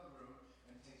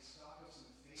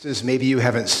Maybe you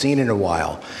haven't seen in a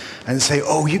while, and say,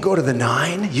 oh, you go to the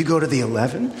 9? You go to the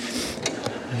 11?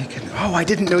 Oh, I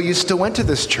didn't know you still went to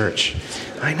this church.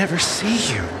 I never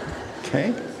see you.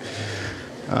 Okay?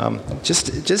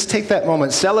 Just take that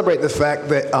moment. Celebrate the fact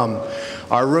that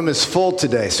our room is full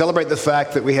today. Celebrate the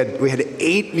fact that we had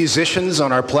 8 musicians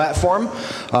on our platform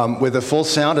with a full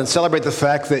sound, and celebrate the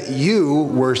fact that you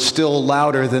were still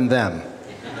louder than them.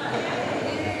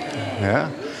 Yeah?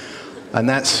 And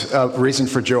that's a reason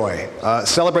for joy.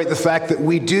 Celebrate the fact that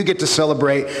we do get to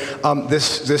celebrate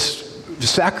this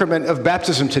sacrament of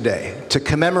baptism today, to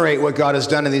commemorate what God has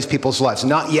done in these people's lives.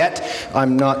 Not yet.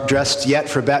 I'm not dressed yet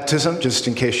for baptism, just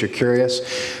in case you're curious.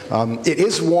 It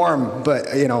is warm, but,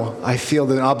 I feel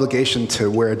the obligation to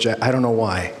wear a jacket. I don't know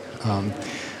why.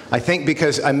 I think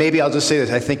because, maybe I'll just say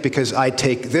this, I think because I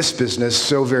take this business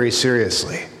so very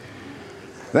seriously.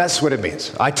 That's what it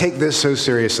means. I take this so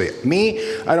seriously.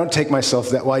 Me, I don't take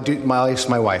myself that well. I do. My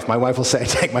wife. My wife will say I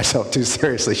take myself too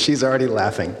seriously. She's already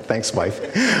laughing. Thanks, wife.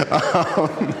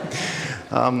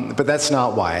 But that's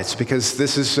not why. It's because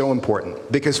this is so important.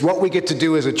 Because what we get to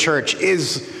do as a church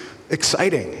is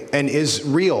exciting and is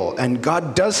real. And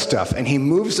God does stuff, and He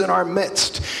moves in our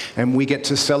midst. And we get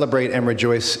to celebrate and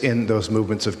rejoice in those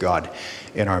movements of God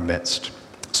in our midst.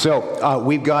 So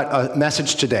we've got a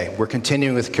message today. We're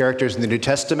continuing with characters in the New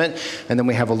Testament, and then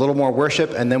we have a little more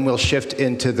worship, and then we'll shift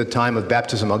into the time of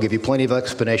baptism. I'll give you plenty of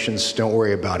explanations. Don't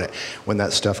worry about it when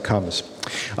that stuff comes.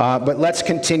 But let's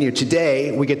continue.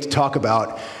 Today, we get to talk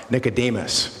about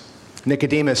Nicodemus.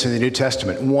 Nicodemus in the New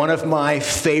Testament, one of my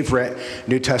favorite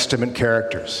New Testament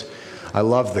characters. I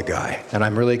love the guy, and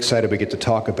I'm really excited we get to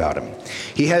talk about him.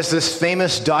 He has this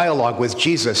famous dialogue with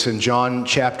Jesus in John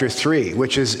chapter 3,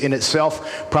 which is in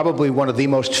itself probably one of the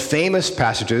most famous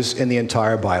passages in the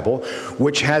entire Bible,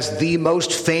 which has the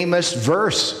most famous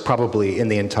verse probably in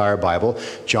the entire Bible,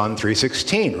 John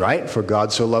 3:16, right? For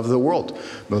God so loved the world.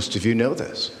 Most of you know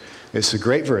this. It's a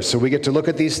great verse. So we get to look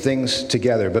at these things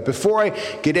together. But before I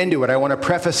get into it, I want to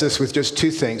preface this with just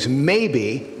 2 things.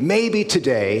 Maybe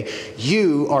today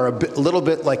you are a little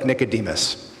bit like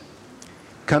Nicodemus,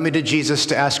 coming to Jesus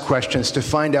to ask questions, to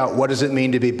find out what does it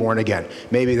mean to be born again.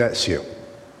 Maybe that's you.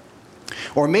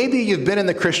 Or maybe you've been in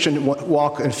the Christian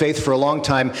walk and faith for a long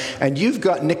time, and you've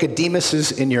got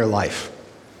Nicodemuses in your life.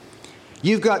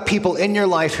 You've got people in your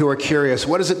life who are curious,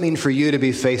 what does it mean for you to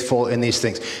be faithful in these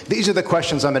things? These are the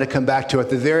questions I'm going to come back to at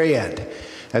the very end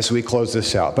as we close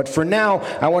this out. But for now,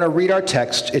 I want to read our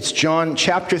text. It's John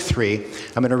chapter 3.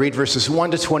 I'm going to read verses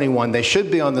 1 to 21. They should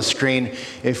be on the screen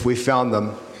if we found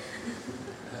them.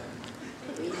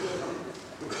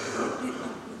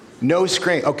 No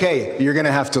screen. Okay, you're going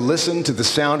to have to listen to the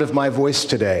sound of my voice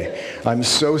today. I'm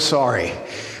so sorry.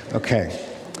 Okay.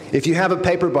 If you have a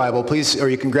paper Bible, please, or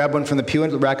you can grab one from the pew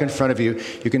rack in front of you,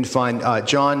 you can find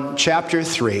John chapter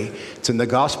 3. It's in the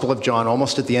Gospel of John,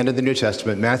 almost at the end of the New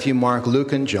Testament. Matthew, Mark,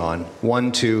 Luke, and John,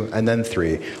 1, 2, and then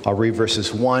 3. I'll read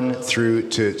verses 1 through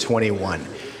to 21.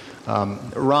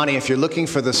 Ronnie, if you're looking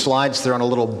for the slides, they're on a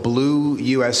little blue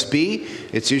USB.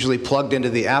 It's usually plugged into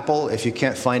the Apple. If you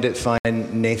can't find it, find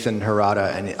Nathan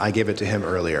Harada, and I gave it to him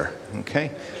earlier.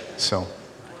 Okay? So,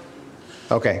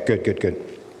 okay, good.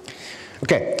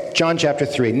 Okay, John chapter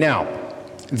 3. Now,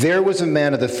 there was a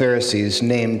man of the Pharisees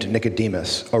named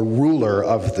Nicodemus, a ruler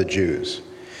of the Jews.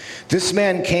 This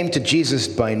man came to Jesus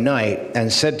by night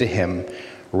and said to him,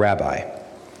 Rabbi,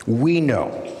 we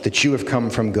know that you have come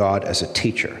from God as a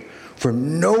teacher, for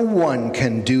no one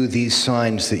can do these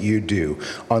signs that you do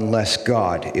unless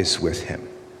God is with him.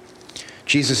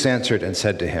 Jesus answered and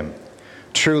said to him,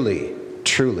 Truly,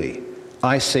 truly,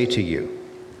 I say to you,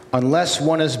 unless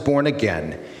one is born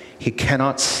again, he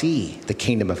cannot see the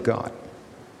kingdom of God.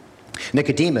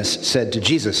 Nicodemus said to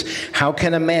Jesus, How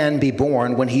can a man be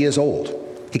born when he is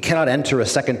old? He cannot enter a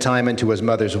second time into his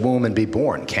mother's womb and be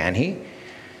born, can he?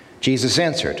 Jesus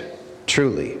answered,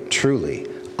 Truly, truly,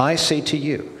 I say to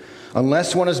you,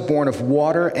 unless one is born of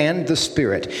water and the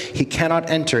Spirit, he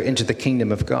cannot enter into the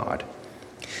kingdom of God.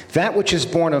 That which is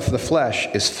born of the flesh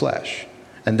is flesh,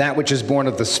 and that which is born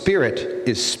of the Spirit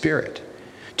is spirit.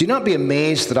 Do not be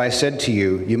amazed that I said to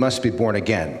you, you must be born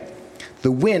again.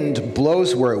 The wind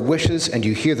blows where it wishes, and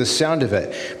you hear the sound of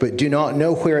it, but do not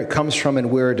know where it comes from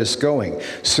and where it is going.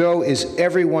 So is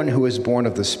everyone who is born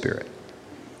of the Spirit.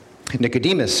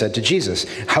 Nicodemus said to Jesus,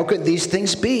 How could these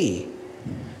things be?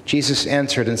 Jesus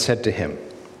answered and said to him,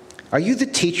 Are you the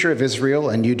teacher of Israel,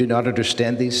 and you do not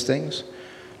understand these things?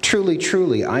 Truly,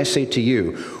 truly, I say to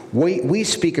you, we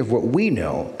speak of what we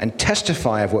know and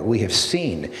testify of what we have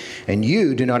seen, and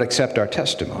you do not accept our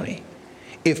testimony.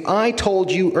 If I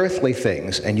told you earthly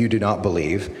things and you do not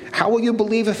believe, how will you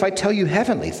believe if I tell you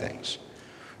heavenly things?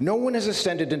 No one has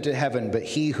ascended into heaven but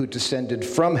he who descended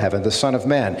from heaven, the Son of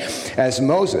Man. As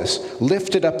Moses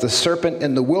lifted up the serpent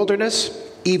in the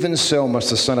wilderness, even so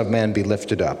must the Son of Man be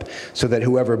lifted up, so that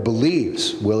whoever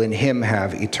believes will in him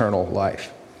have eternal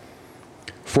life.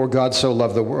 For God so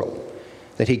loved the world,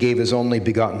 that he gave his only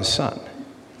begotten Son,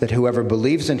 that whoever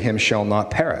believes in him shall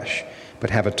not perish, but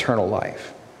have eternal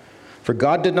life. For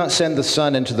God did not send the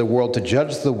Son into the world to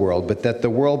judge the world, but that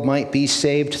the world might be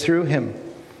saved through him.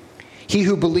 He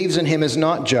who believes in him is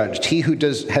not judged. He who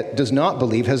does not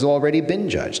believe has already been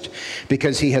judged,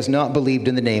 because he has not believed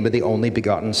in the name of the only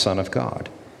begotten Son of God.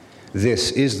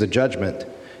 This is the judgment,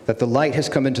 that the light has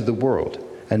come into the world,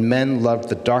 and men loved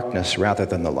the darkness rather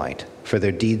than the light, for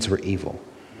their deeds were evil.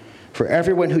 For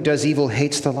everyone who does evil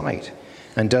hates the light,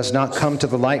 and does not come to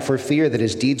the light for fear that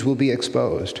his deeds will be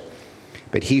exposed.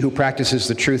 But he who practices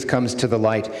the truth comes to the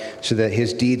light, so that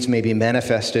his deeds may be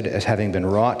manifested as having been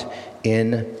wrought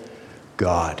in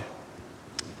God.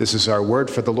 This is our word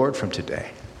for the Lord from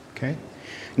today. Okay?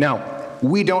 Now,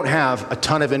 we don't have a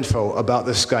ton of info about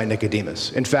this guy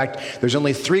Nicodemus. In fact, there's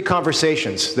only 3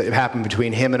 conversations that have happened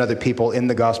between him and other people in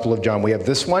the Gospel of John. We have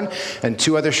this one and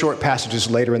 2 other short passages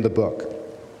later in the book.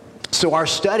 So our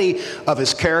study of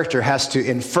his character has to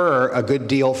infer a good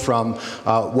deal from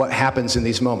what happens in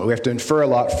these moments. We have to infer a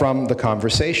lot from the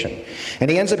conversation.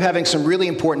 And he ends up having some really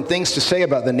important things to say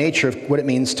about the nature of what it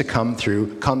means to come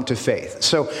to faith.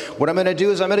 So what I'm going to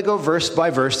do is I'm going to go verse by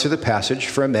verse through the passage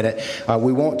for a minute.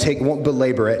 We won't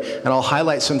belabor it, and I'll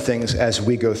highlight some things as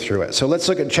we go through it. So let's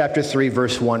look at chapter 3,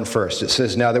 verse 1 first. It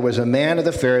says, "Now there was a man of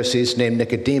the Pharisees named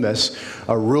Nicodemus,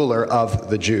 a ruler of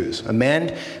the Jews." A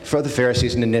man for the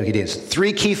Pharisees named Nicodemus.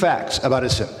 3 key facts about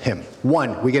him.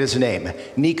 1, we get his name,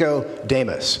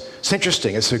 Nicodemus. It's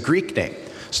interesting. It's a Greek name.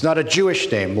 It's not a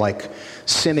Jewish name like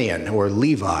Simeon or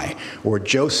Levi or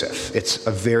Joseph. It's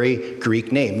a very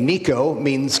Greek name. Nico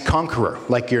means conqueror,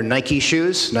 like your Nike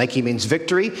shoes. Nike means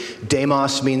victory.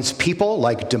 Demos means people,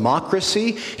 like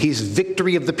democracy. He's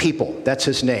victory of the people. That's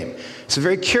his name. It's a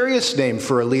very curious name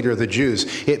for a leader of the Jews.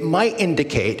 It might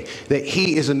indicate that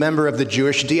he is a member of the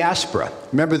Jewish diaspora.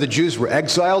 Remember, the Jews were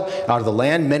exiled out of the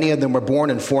land. Many of them were born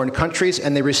in foreign countries,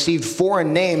 and they received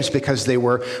foreign names because they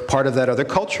were part of that other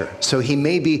culture. So he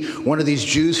may be one of these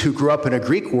Jews who grew up in a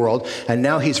Greek world, and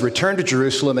now he's returned to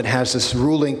Jerusalem and has this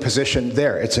ruling position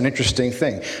there. It's an interesting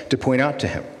thing to point out to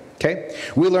him. Okay?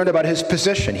 We learned about his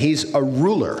position. He's a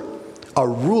ruler. A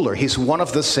ruler. He's one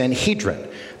of the Sanhedrin,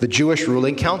 the Jewish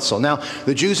ruling council. Now,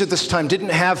 the Jews at this time didn't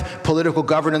have political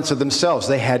governance of themselves.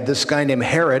 They had this guy named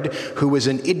Herod, who was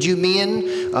an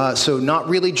Idumean, so not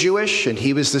really Jewish, and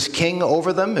he was this king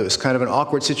over them. It was kind of an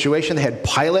awkward situation. They had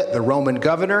Pilate, the Roman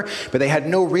governor, but they had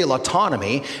no real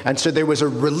autonomy, and so there was a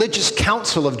religious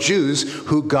council of Jews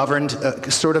who governed,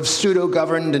 sort of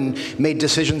pseudo-governed and made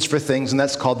decisions for things, and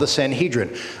that's called the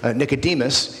Sanhedrin.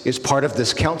 Nicodemus is part of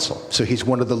this council, so he's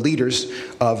one of the leaders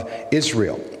of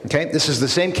Israel. Okay, this is the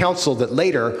same council that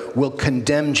later will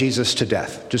condemn Jesus to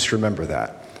death. Just remember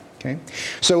that. Okay,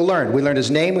 so we learned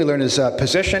his name, we learned his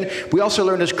position. We also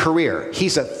learned his career.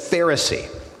 He's a Pharisee.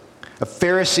 A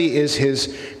Pharisee is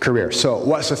his career. So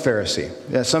what's a Pharisee?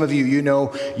 Some of you know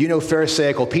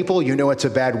Pharisaical people. You know it's a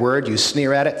bad word. You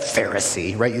sneer at it.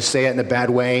 Pharisee, right? You say it in a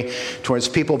bad way towards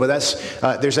people. But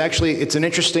it's an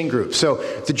interesting group. So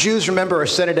the Jews, remember, are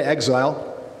sent into exile.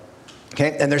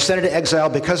 Okay, and they're sent into exile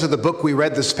because of the book we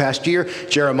read this past year,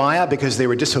 Jeremiah, because they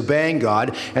were disobeying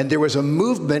God. And there was a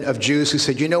movement of Jews who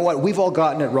said, you know what, we've all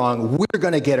gotten it wrong. We're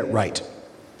going to get it right.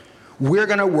 We're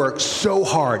going to work so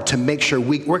hard to make sure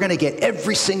we're going to get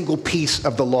every single piece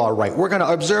of the law right. We're going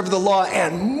to observe the law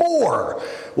and more.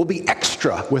 We'll be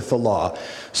extra with the law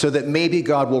so that maybe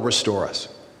God will restore us.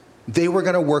 They were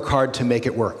going to work hard to make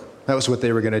it work. That was what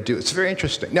they were going to do. It's very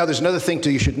interesting. Now, there's another thing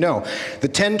you should know. The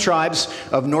 10 tribes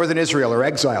of northern Israel are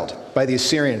exiled by the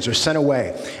Assyrians, or sent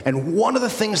away. And one of the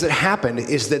things that happened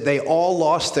is that they all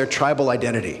lost their tribal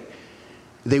identity.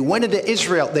 They went into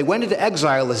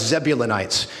exile as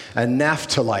Zebulunites and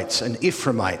Naphtalites and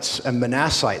Ephraimites and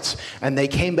Manassites, and they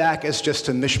came back as just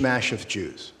a mishmash of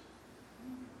Jews.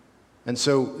 And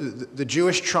so the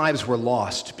Jewish tribes were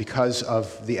lost because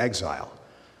of the exile.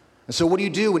 And so what do you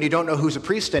do when you don't know who's a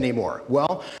priest anymore?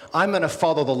 Well, I'm going to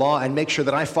follow the law and make sure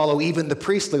that I follow even the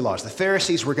priestly laws. The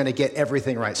Pharisees were going to get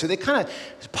everything right. So they kind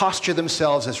of posture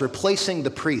themselves as replacing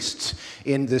the priests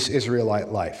in this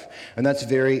Israelite life. And that's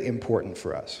very important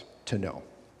for us to know.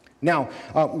 Now,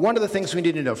 one of the things we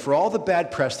need to know, for all the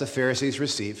bad press the Pharisees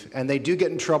receive, and they do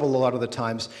get in trouble a lot of the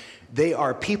times, they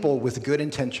are people with good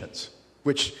intentions,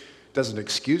 which doesn't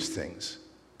excuse things,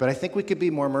 but I think we could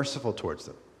be more merciful towards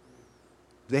them.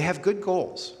 They have good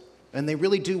goals. And they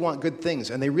really do want good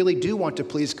things, and they really do want to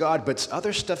please God, but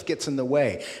other stuff gets in the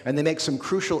way, and they make some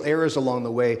crucial errors along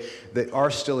the way that are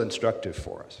still instructive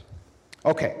for us.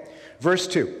 Okay, verse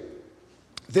 2.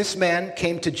 This man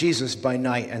came to Jesus by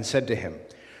night and said to him,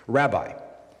 Rabbi,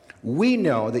 we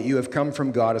know that you have come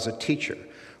from God as a teacher,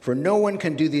 for no one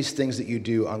can do these things that you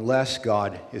do unless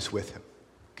God is with him.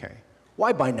 Okay,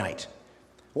 why by night?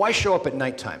 Why show up at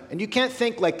nighttime? And you can't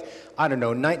think like, I don't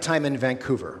know, nighttime in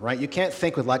Vancouver, right? You can't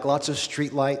think with like lots of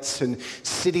street lights and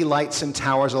city lights and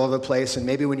towers all over the place, and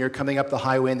maybe when you're coming up the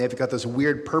highway and they've got those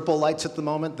weird purple lights at the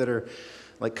moment that are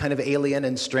like kind of alien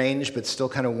and strange, but still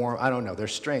kind of warm. I don't know, they're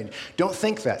strange. Don't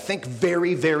think that. Think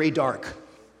very, very dark.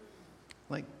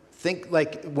 Think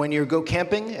like when you go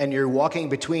camping and you're walking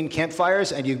between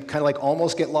campfires and you kind of like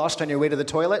almost get lost on your way to the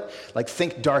toilet. Like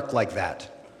think dark like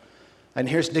that. And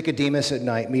here's Nicodemus at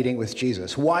night meeting with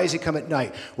Jesus. Why does he come at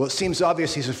night? Well, it seems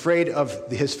obvious he's afraid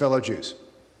of his fellow Jews.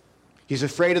 He's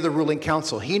afraid of the ruling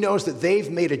council. He knows that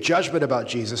they've made a judgment about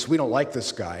Jesus. We don't like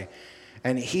this guy.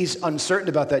 And he's uncertain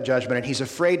about that judgment, and he's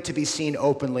afraid to be seen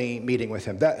openly meeting with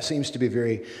him. That seems to be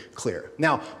very clear.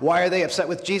 Now, why are they upset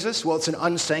with Jesus? Well, it's an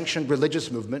unsanctioned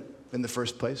religious movement in the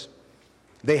first place.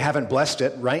 They haven't blessed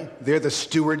it, right? They're the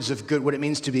stewards of good, what it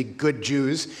means to be good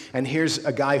Jews, and here's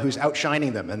a guy who's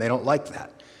outshining them, and they don't like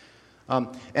that.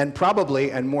 And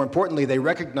probably, and more importantly, they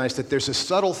recognize that there's a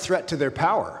subtle threat to their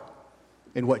power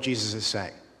in what Jesus is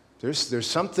saying. There's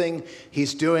something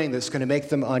he's doing that's going to make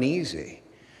them uneasy.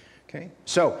 Okay?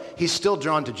 So he's still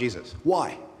drawn to Jesus.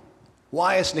 Why?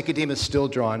 Why is Nicodemus still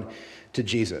drawn to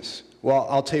Jesus? Well,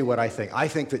 I'll tell you what I think. I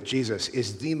think that Jesus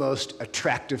is the most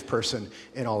attractive person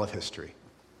in all of history.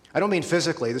 I don't mean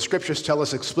physically. The scriptures tell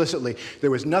us explicitly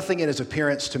there was nothing in his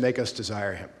appearance to make us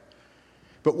desire him.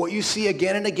 But what you see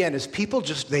again and again is people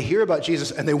they hear about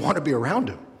Jesus and they want to be around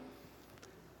him.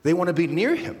 They want to be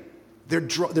near him. They're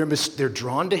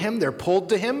drawn to him. They're pulled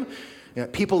to him. You know,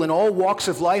 people in all walks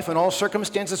of life and all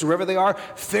circumstances, wherever they are,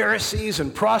 Pharisees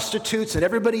and prostitutes and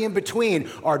everybody in between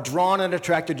are drawn and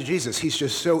attracted to Jesus. He's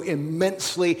just so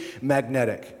immensely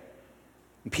magnetic.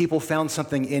 And people found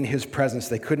something in his presence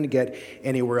they couldn't get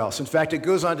anywhere else. In fact, it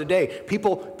goes on today.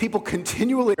 People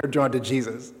continually are drawn to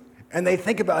Jesus. And they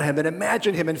think about him and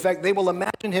imagine him. In fact, they will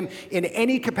imagine him in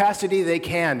any capacity they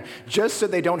can, just so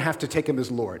they don't have to take him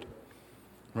as Lord.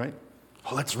 Right?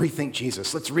 Oh, let's rethink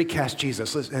Jesus. Let's recast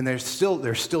Jesus. And they're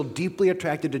still deeply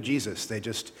attracted to Jesus. They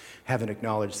just haven't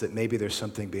acknowledged that maybe there's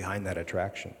something behind that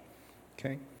attraction.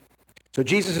 Okay? So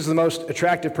Jesus is the most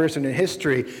attractive person in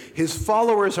history. His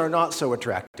followers are not so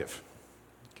attractive.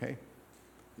 Okay?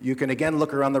 You can again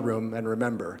look around the room and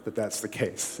remember that that's the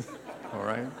case. All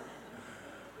right?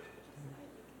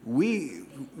 We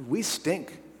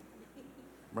stink.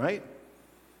 Right?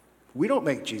 We don't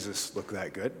make Jesus look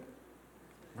that good.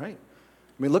 Right?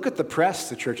 I mean, look at the press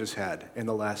the church has had in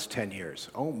the last 10 years.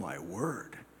 Oh, my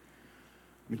word.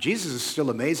 I mean, Jesus is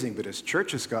still amazing, but his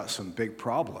church has got some big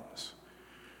problems.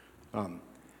 And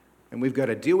we've got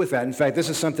to deal with that. In fact, this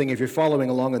is something, if you're following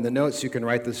along in the notes, you can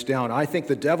write this down. I think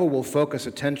the devil will focus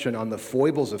attention on the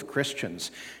foibles of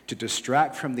Christians to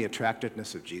distract from the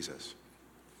attractiveness of Jesus.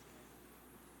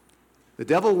 The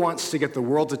devil wants to get the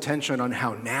world's attention on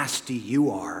how nasty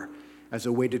you are, as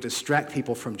a way to distract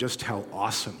people from just how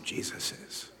awesome Jesus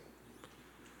is.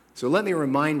 So let me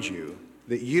remind you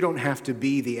that you don't have to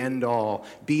be the end all,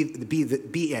 you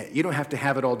don't have to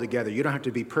have it all together. You don't have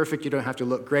to be perfect. You don't have to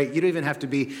look great. You don't even have to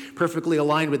be perfectly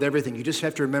aligned with everything. You just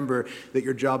have to remember that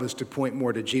your job is to point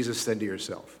more to Jesus than to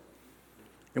yourself.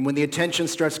 And when the attention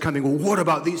starts coming, well, what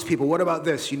about these people? What about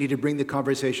this? You need to bring the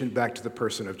conversation back to the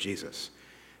person of Jesus.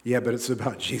 Yeah, but it's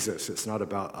about Jesus. It's not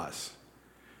about us.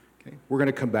 Okay? We're going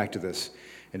to come back to this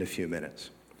in a few minutes.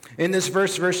 In this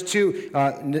verse 2,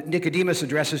 Nicodemus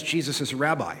addresses Jesus as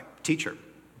rabbi, teacher.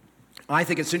 I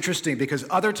think it's interesting because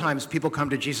other times people come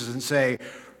to Jesus and say,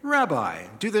 Rabbi,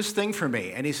 do this thing for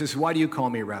me. And he says, why do you call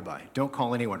me rabbi? Don't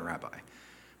call anyone rabbi.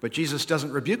 But Jesus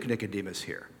doesn't rebuke Nicodemus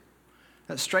here.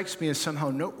 That strikes me as somehow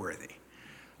noteworthy.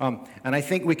 And I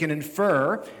think we can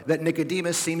infer that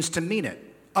Nicodemus seems to mean it.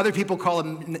 Other people call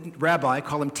him rabbi,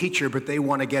 call him teacher, but they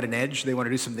want to get an edge. They want to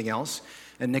do something else.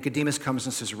 And Nicodemus comes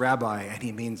and says, Rabbi, and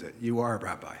he means it. You are a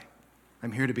rabbi.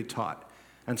 I'm here to be taught.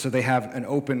 And so they have an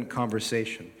open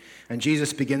conversation. And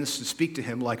Jesus begins to speak to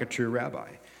him like a true rabbi.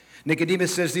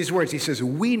 Nicodemus says these words. He says,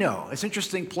 we know. It's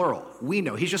interesting, plural. We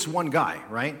know. He's just one guy,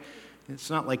 right? It's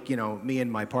not like, me and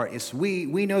my part. It's we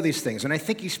know these things. And I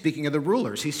think he's speaking of the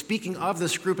rulers. He's speaking of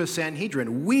this group of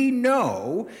Sanhedrin. We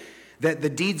know that the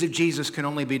deeds of Jesus can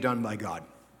only be done by God.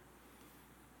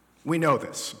 We know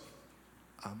this.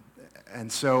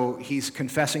 And so he's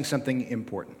confessing something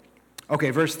important. Okay,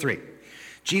 verse 3.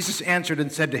 Jesus answered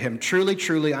and said to him, "Truly,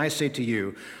 truly, I say to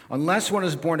you, unless one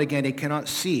is born again, he cannot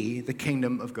see the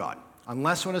kingdom of God."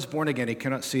 Unless one is born again, he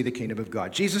cannot see the kingdom of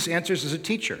God. Jesus answers as a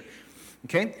teacher.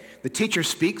 Okay? The teacher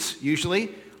speaks,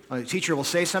 usually. The teacher will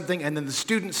say something, and then the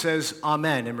student says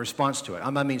amen in response to it.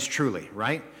 Amen means truly,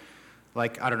 right?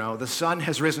 Like, I don't know, the sun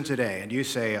has risen today, and you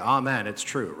say, amen, it's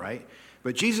true, right?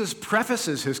 But Jesus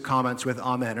prefaces his comments with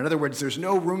amen. In other words, there's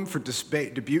no room for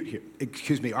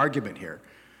argument here.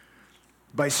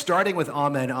 By starting with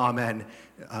amen, amen,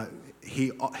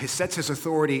 he sets his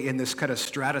authority in this kind of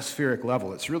stratospheric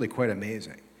level. It's really quite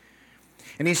amazing.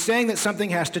 And he's saying that something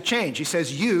has to change. He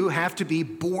says, you have to be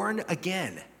born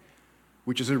again,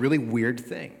 which is a really weird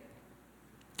thing.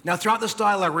 Now, throughout this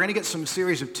dialogue, we're going to get some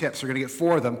series of tips. We're going to get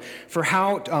 4 of them for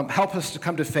how to help us to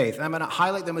come to faith. I'm going to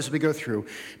highlight them as we go through.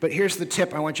 But here's the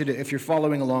tip I want you to, if you're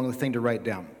following along, the thing to write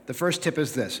down. The first tip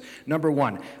is this. Number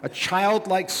 1, a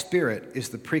childlike spirit is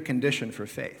the precondition for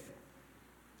faith.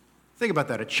 Think about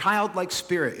that. A childlike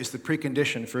spirit is the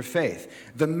precondition for faith.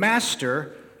 The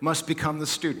master must become the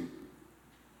student.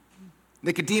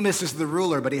 Nicodemus is the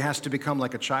ruler, but he has to become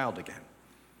like a child again.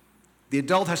 The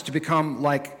adult has to become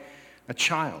like a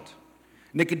child.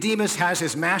 Nicodemus has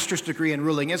his master's degree in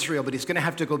ruling Israel, but he's going to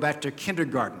have to go back to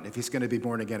kindergarten if he's going to be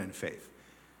born again in faith.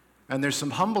 And there's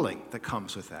some humbling that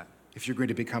comes with that if you're going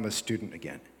to become a student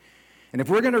again. And if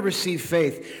we're going to receive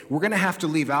faith, we're going to have to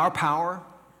leave our power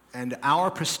and our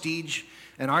prestige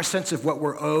and our sense of what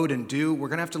we're owed and due. We're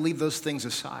going to have to leave those things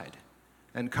aside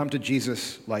and come to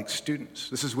Jesus like students.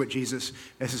 This is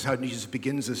how Jesus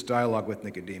begins this dialogue with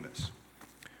Nicodemus.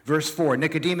 Verse 4,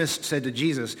 Nicodemus said to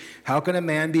Jesus, "How can a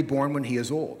man be born when he is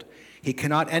old? He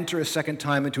cannot enter a second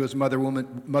time into his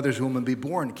mother's womb and be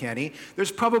born, can he?"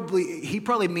 He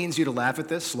probably means you to laugh at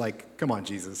this, like, come on,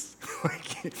 Jesus.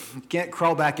 You can't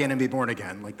crawl back in and be born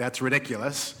again. Like, that's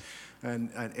ridiculous.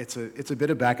 And it's a bit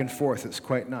of back and forth. It's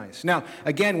quite nice. Now,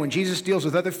 again, when Jesus deals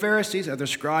with other Pharisees, other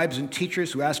scribes and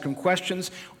teachers who ask him questions,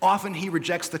 often he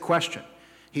rejects the question.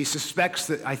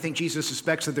 I think Jesus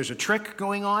suspects that there's a trick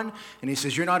going on, and he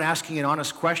says, you're not asking an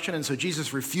honest question, and so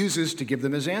Jesus refuses to give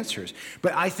them his answers.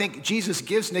 But I think Jesus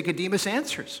gives Nicodemus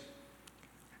answers.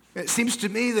 It seems to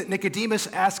me that Nicodemus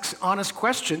asks honest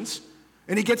questions,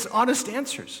 and he gets honest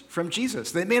answers from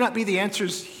Jesus. They may not be the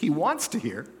answers he wants to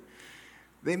hear.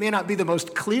 They may not be the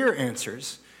most clear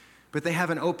answers, but they have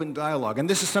an open dialogue. And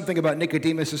this is something about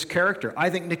Nicodemus' character. I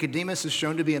think Nicodemus is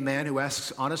shown to be a man who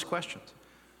asks honest questions.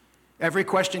 Every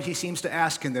question he seems to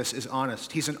ask in this is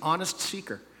honest. He's an honest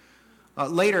seeker.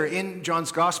 Later in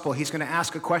John's gospel, he's going to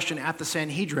ask a question at the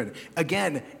Sanhedrin.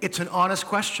 Again, it's an honest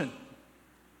question.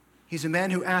 He's a man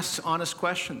who asks honest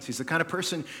questions. He's the kind of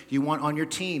person you want on your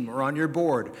team or on your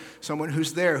board. Someone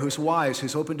who's there, who's wise,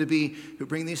 who's open who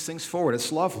bring these things forward.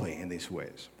 It's lovely in these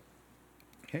ways.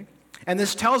 Okay? And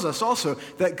this tells us also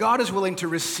that God is willing to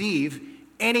receive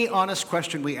any honest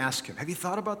question we ask him. Have you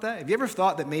thought about that? Have you ever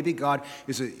thought that maybe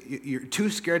you're too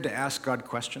scared to ask God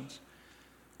questions?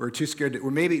 Or too scared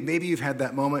or maybe you've had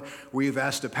that moment where you've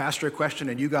asked a pastor a question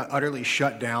and you got utterly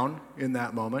shut down in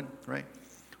that moment, right?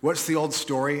 What's the old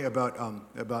story about,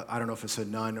 I don't know if it's a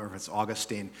nun or if it's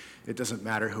Augustine, it doesn't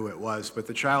matter who it was, but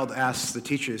the child asks the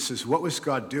teacher, he says, what was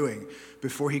God doing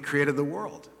before he created the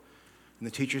world? And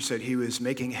the teacher said he was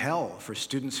making hell for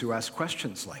students who ask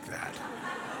questions like that.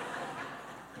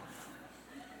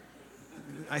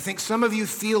 I think some of you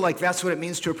feel like that's what it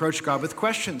means to approach God with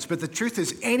questions, but the truth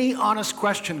is any honest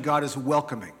question God is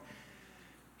welcoming.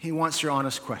 He wants your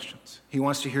honest questions. He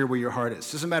wants to hear where your heart is.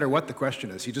 Doesn't matter what the question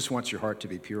is. He just wants your heart to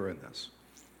be pure in this.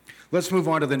 Let's move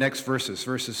on to the next verses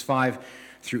 5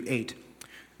 through 8.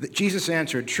 Jesus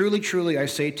answered, "Truly, truly, I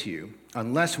say to you,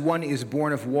 unless one is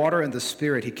born of water and the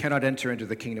Spirit, he cannot enter into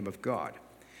the kingdom of God.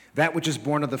 That which is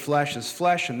born of the flesh is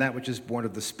flesh, and that which is born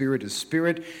of the Spirit is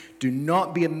spirit. Do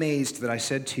not be amazed that I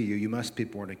said to you, you must be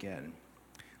born again.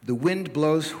 The wind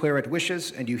blows where it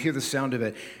wishes, and you hear the sound of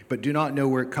it, but do not know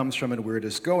where it comes from and where it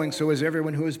is going. So is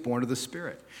everyone who is born of the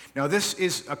Spirit." Now, this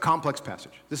is a complex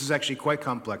passage. This is actually quite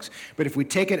complex. But if we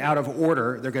take it out of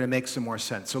order, they're going to make some more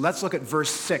sense. So let's look at verse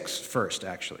 6 first,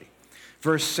 actually.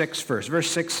 Verse 6 first.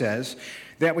 Verse 6 says,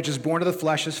 "That which is born of the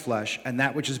flesh is flesh, and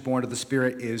that which is born of the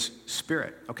Spirit is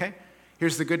spirit." Okay?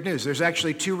 Here's the good news. There's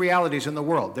actually two realities in the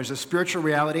world. There's a spiritual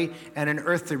reality and an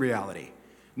earthly reality.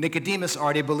 Nicodemus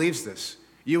already believes this.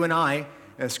 You and I,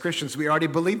 as Christians, we already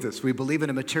believe this. We believe in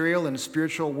a material and a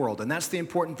spiritual world, and that's the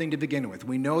important thing to begin with.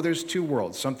 We know there's two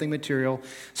worlds, something material,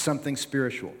 something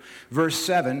spiritual. Verse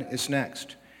 7 is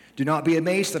next. "Do not be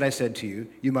amazed that I said to you,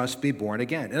 you must be born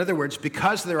again." In other words,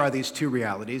 because there are these two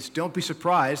realities, don't be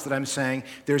surprised that I'm saying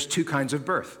there's two kinds of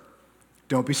birth.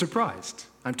 Don't be surprised.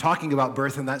 I'm talking about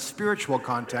birth in that spiritual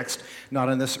context, not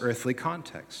in this earthly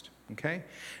context. Okay?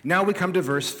 Now we come to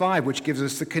verse 5, which gives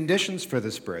us the conditions for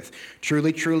this birth.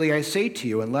 Truly, truly, I say to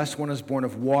you, unless one is born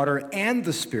of water and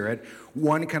the Spirit,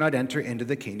 one cannot enter into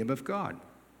the kingdom of God.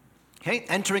 Okay?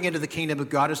 Entering into the kingdom of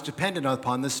God is dependent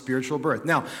upon this spiritual birth.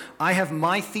 Now, I have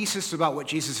my thesis about what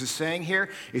Jesus is saying here.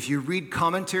 If you read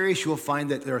commentaries, you'll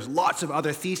find that there's lots of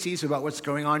other theses about what's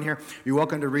going on here. You're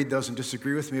welcome to read those and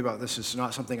disagree with me about this. It's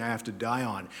not something I have to die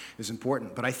on. It's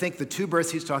important. But I think the two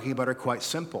births he's talking about are quite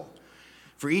simple.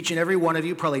 For each and every one of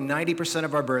you, probably 90%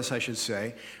 of our births, I should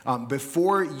say,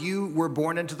 before you were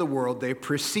born into the world, they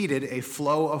preceded a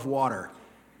flow of water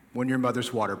when your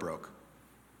mother's water broke.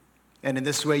 And in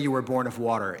this way, you were born of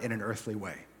water in an earthly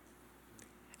way.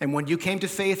 And when you came to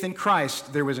faith in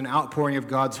Christ, there was an outpouring of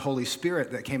God's Holy Spirit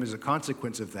that came as a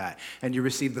consequence of that, and you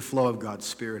received the flow of God's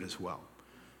Spirit as well.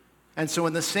 And so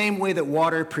in the same way that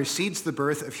water precedes the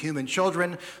birth of human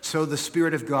children, so the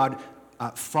Spirit of God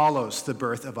follows the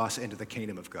birth of us into the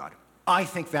kingdom of God. I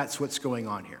think that's what's going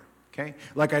on here, okay?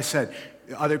 Like I said,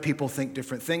 other people think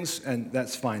different things, and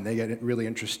that's fine. They get really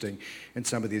interesting in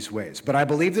some of these ways. But I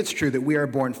believe it's true that we are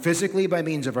born physically by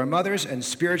means of our mothers and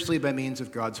spiritually by means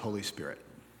of God's Holy Spirit.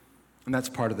 And that's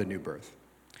part of the new birth.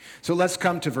 So let's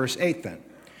come to verse 8 then.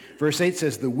 Verse 8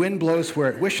 says, "The wind blows where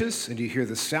it wishes, and you hear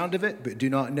the sound of it, but do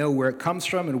not know where it comes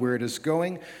from and where it is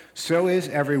going. So is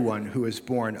everyone who is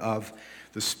born of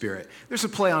the Spirit." There's a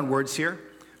play on words here.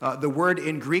 The word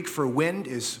in Greek for wind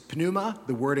is pneuma.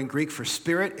 The word in Greek for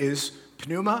spirit is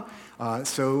pneuma.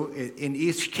 So in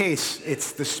each case,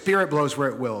 it's the Spirit blows where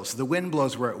it wills. The wind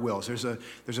blows where it wills. There's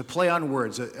a play on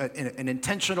words, an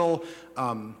intentional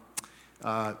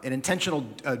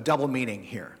double meaning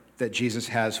here that Jesus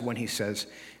has when he says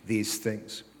these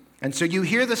things. And so you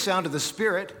hear the sound of the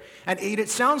Spirit, and it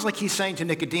sounds like he's saying to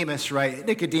Nicodemus, right?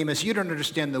 Nicodemus, you don't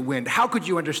understand the wind. How could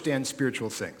you understand spiritual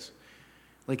things?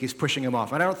 Like he's pushing him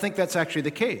off. And I don't think that's actually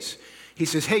the case. He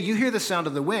says, hey, you hear the sound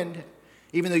of the wind.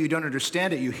 Even though you don't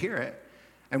understand it, you hear it.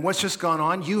 And what's just gone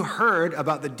on? You heard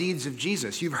about the deeds of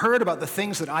Jesus. You've heard about the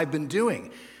things that I've been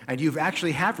doing. And you've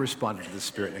actually have responded to the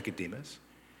Spirit, Nicodemus.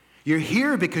 You're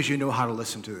here because you know how to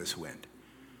listen to this wind.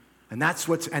 And that's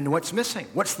what's missing.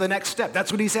 What's the next step?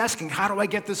 That's what he's asking. How do I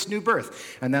get this new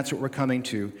birth? And that's what we're coming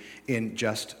to in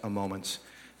just a moment's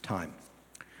time.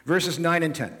 Verses 9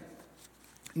 and 10.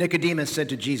 Nicodemus said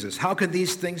to Jesus, "How can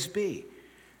these things be?"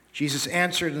 Jesus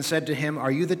answered and said to him,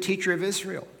 "Are you the teacher of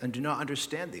Israel and do not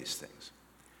understand these things?"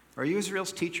 Are you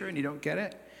Israel's teacher and you don't get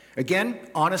it? Again,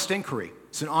 honest inquiry.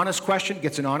 It's an honest question,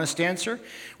 gets an honest answer.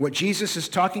 What Jesus is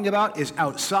talking about is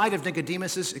outside of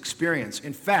Nicodemus' experience.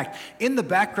 In fact, in the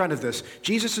background of this,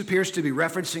 Jesus appears to be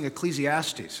referencing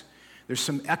Ecclesiastes. There's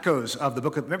some echoes of the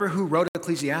book of, remember who wrote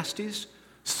Ecclesiastes?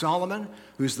 Solomon,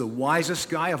 who's the wisest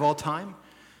guy of all time.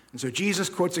 And so Jesus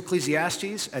quotes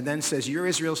Ecclesiastes and then says, "You're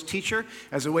Israel's teacher,"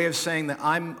 as a way of saying that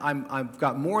I've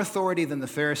got more authority than the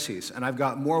Pharisees, and I've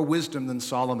got more wisdom than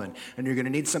Solomon, and you're going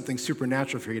to need something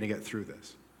supernatural for you to get through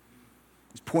this.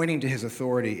 He's pointing to his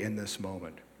authority in this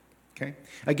moment. Okay?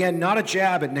 Again, not a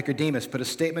jab at Nicodemus, but a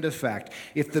statement of fact.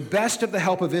 If the best of the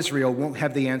help of Israel won't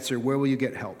have the answer, where will you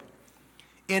get help?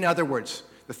 In other words,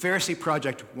 the Pharisee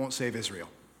project won't save Israel.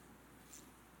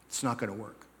 It's not going to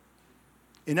work.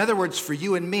 In other words, for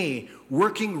you and me,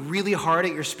 working really hard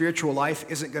at your spiritual life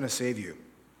isn't going to save you.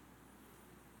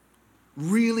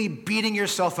 Really beating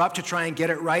yourself up to try and get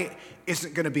it right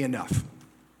isn't going to be enough.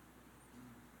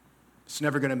 It's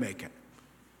never going to make it.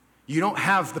 You don't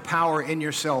have the power in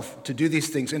yourself to do these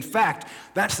things. In fact,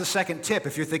 that's the second tip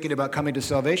if you're thinking about coming to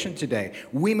salvation today.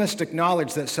 We must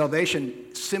acknowledge that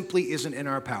salvation simply isn't in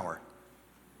our power.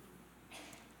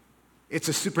 It's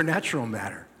a supernatural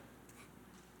matter.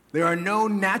 There are no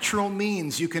natural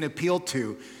means you can appeal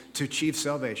to achieve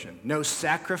salvation. No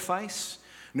sacrifice,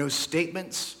 no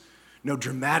statements, no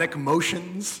dramatic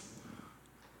motions,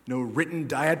 no written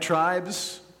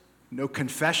diatribes, no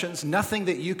confessions. Nothing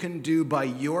that you can do by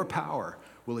your power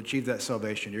will achieve that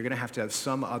salvation. You're going to have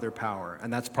some other power,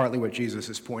 and that's partly what Jesus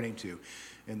is pointing to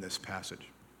in this passage.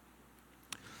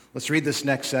 Let's read this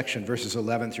next section, verses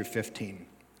 11 through 15.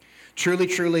 "Truly,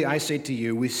 truly, I say to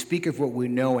you, we speak of what we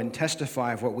know and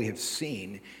testify of what we have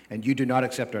seen, and you do not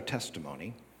accept our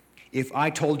testimony. If I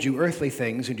told you earthly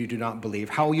things and you do not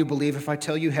believe, how will you believe if I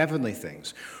tell you heavenly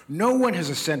things? No one has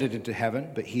ascended into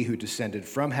heaven but he who descended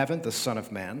from heaven, the Son of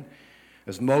Man.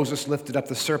 As Moses lifted up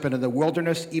the serpent in the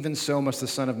wilderness, even so must the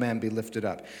Son of Man be lifted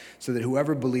up, so that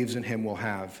whoever believes in him will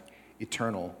have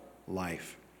eternal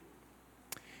life."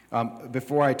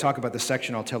 Before I talk about the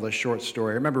section, I'll tell a short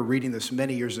story. I remember reading this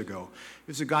many years ago.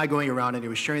 There's a guy going around and he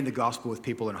was sharing the gospel with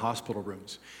people in hospital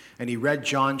rooms. And he read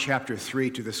John chapter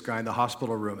 3 to this guy in the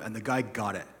hospital room, and the guy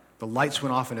got it. The lights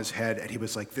went off in his head, and he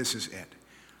was like, this is it.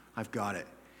 I've got it.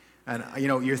 And,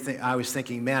 I was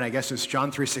thinking, man, I guess it's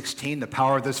John 3:16, the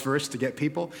power of this verse to get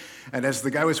people. And as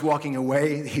the guy was walking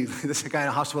away, this guy in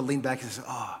the hospital leaned back and said,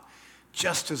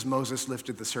 just as Moses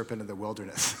lifted the serpent in the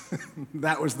wilderness.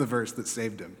 That was the verse that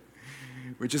saved him.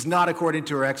 Which is not according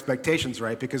to our expectations,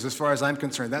 right? Because as far as I'm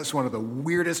concerned, that's one of the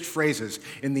weirdest phrases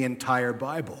in the entire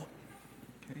Bible.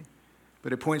 Okay?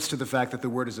 But it points to the fact that the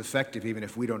word is effective even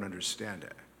if we don't understand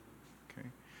it. Okay?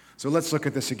 So let's look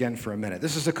at this again for a minute.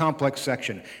 This is a complex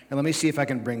section, and let me see if I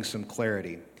can bring some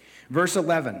clarity. Verse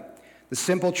 11, the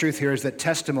simple truth here is that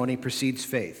testimony precedes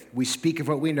faith. We speak of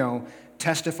what we know,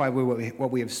 testify with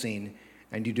what we have seen,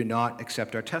 and you do not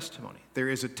accept our testimony. There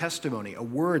is a testimony, a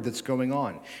word that's going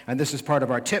on. And this is part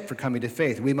of our tip for coming to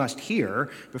faith. We must hear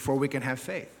before we can have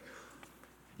faith.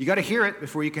 You got to hear it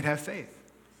before you can have faith.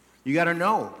 You got to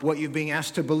know what you're being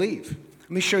asked to believe. Let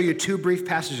me show you two brief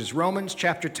passages. Romans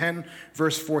chapter 10,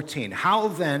 verse 14. How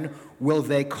then will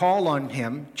they call on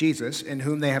him, Jesus, in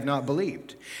whom they have not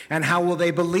believed? And how will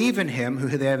they believe in him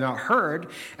who they have not heard?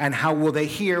 And how will they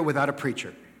hear without a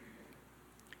preacher?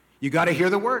 You got to hear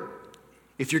the word.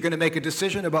 If you're going to make a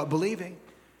decision about believing,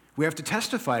 we have to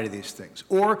testify to these things.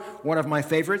 Or one of my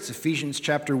favorites, Ephesians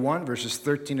chapter 1, verses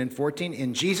 13 and 14.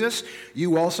 In Jesus,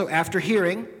 you also, after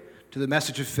hearing to the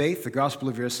message of faith, the gospel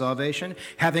of your salvation,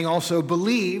 having also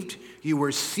believed, you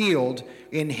were sealed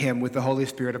in him with the Holy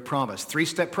Spirit of promise.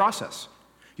 Three-step process.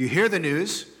 You hear the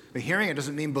news. But hearing it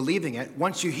doesn't mean believing it.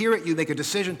 Once you hear it, you make a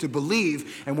decision to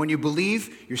believe. And when you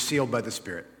believe, you're sealed by the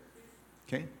Spirit.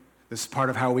 Okay? This is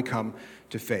part of how we come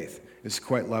to faith. It's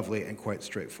quite lovely and quite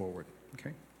straightforward.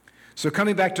 Okay? So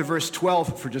coming back to verse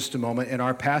 12 for just a moment in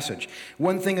our passage.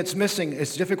 One thing that's missing,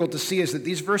 it's difficult to see, is that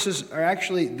these verses are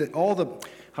actually, how do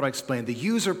I explain? The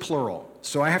yous are plural.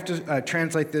 So I have to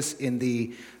translate this in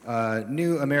the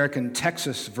New American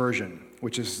Texas version,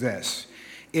 which is this.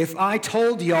 If I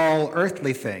told y'all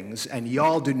earthly things and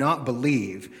y'all do not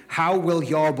believe, how will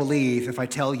y'all believe if I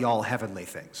tell y'all heavenly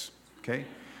things? Okay?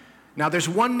 Now, there's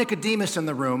one Nicodemus in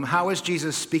the room. How is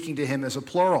Jesus speaking to him as a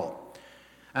plural?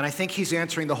 And I think he's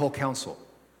answering the whole council.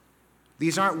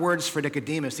 These aren't words for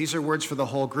Nicodemus. These are words for the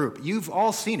whole group. You've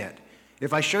all seen it.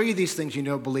 If I show you these things you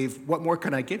don't believe, what more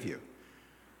can I give you?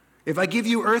 If I give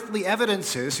you earthly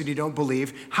evidences and you don't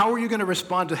believe, how are you going to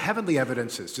respond to heavenly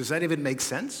evidences? Does that even make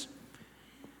sense?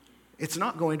 It's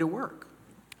not going to work.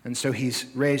 And so he's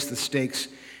raised the stakes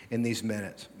in these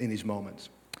moments.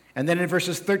 And then in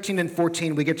verses 13 and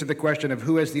 14, we get to the question of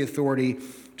who has the authority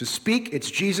to speak. It's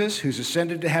Jesus who's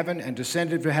ascended to heaven and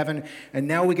descended to heaven. And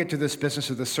now we get to this business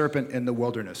of the serpent in the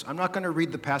wilderness. I'm not going to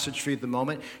read the passage for you at the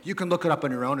moment. You can look it up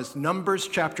on your own. It's Numbers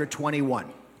chapter 21.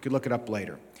 You can look it up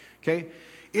later. Okay?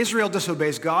 Israel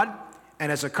disobeys God, and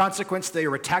as a consequence, they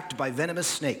are attacked by venomous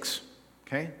snakes.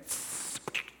 Okay?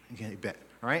 Okay, bit.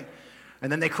 All right?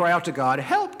 And then they cry out to God,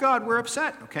 help, God, we're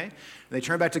upset, okay? And they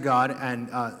turn back to God, and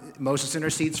Moses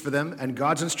intercedes for them, and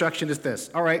God's instruction is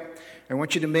this. All right, I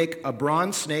want you to make a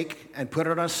bronze snake and put it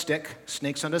on a stick,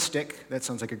 snakes on a stick. That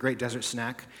sounds like a great desert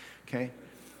snack, okay?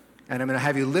 And I'm going to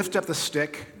have you lift up the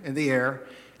stick in the air,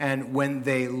 and when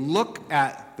they look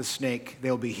at the snake,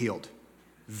 they'll be healed.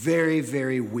 Very,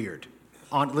 very weird.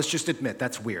 Let's just admit,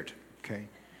 that's weird, okay?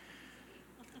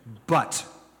 But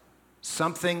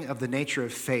something of the nature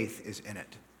of faith is in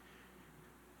it,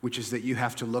 which is that you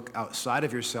have to look outside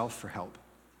of yourself for help.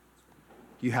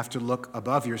 You have to look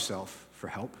above yourself for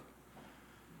help.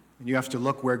 And you have to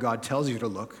look where God tells you to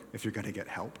look if you're going to get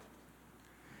help.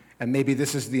 And maybe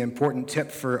this is the important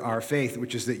tip for our faith,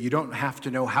 which is that you don't have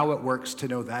to know how it works to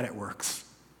know that it works.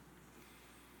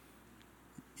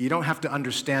 You don't have to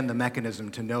understand the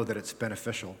mechanism to know that it's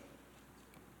beneficial.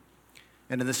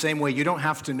 And in the same way, you don't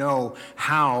have to know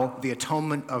how the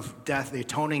atonement of death, the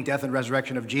atoning death and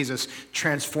resurrection of Jesus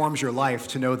transforms your life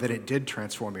to know that it did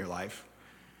transform your life.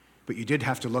 But you did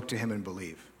have to look to him and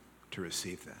believe to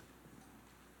receive that.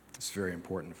 It's very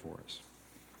important for us.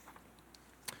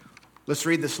 Let's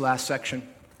read this last section.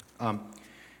 And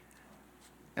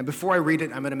before I read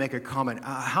it, I'm going to make a comment.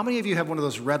 How many of you have one of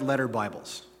those red letter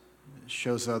Bibles? It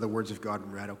shows the words of God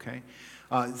in red, okay?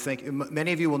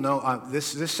 Many of you will know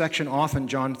this section often,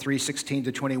 John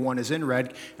 3:16-21, is in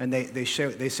red, and they say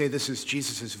this is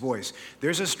Jesus' voice.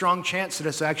 There's a strong chance that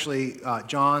it's actually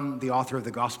John, the author of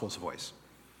the Gospel's voice,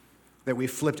 that we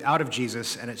flipped out of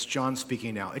Jesus, and it's John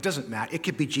speaking now. It doesn't matter. It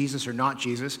could be Jesus or not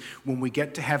Jesus. When we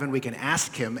get to heaven, we can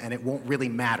ask him, and it won't really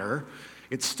matter.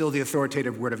 it's still the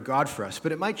authoritative word of God for us,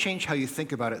 but it might change how you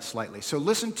think about it slightly. So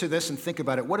listen to this and think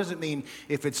about it. What does it mean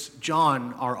if it's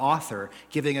John, our author,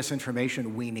 giving us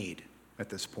information we need at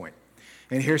this point?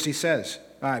 And here's he says,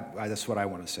 that's what I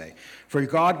want to say. For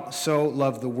God so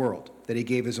loved the world that he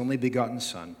gave his only begotten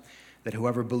Son, that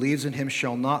whoever believes in him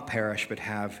shall not perish but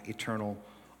have eternal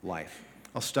life.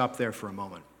 I'll stop there for a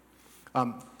moment.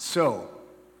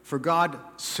 For God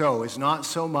so is not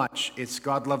so much, it's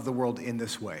God loved the world in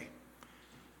this way.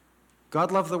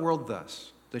 God loved the world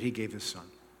thus, that he gave his Son.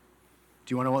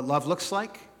 Do you want to know what love looks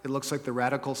like? It looks like the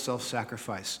radical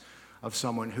self-sacrifice of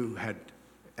someone who had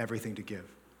everything to give.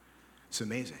 It's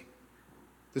amazing.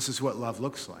 This is what love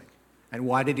looks like. And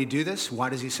why did he do this? Why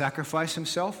does he sacrifice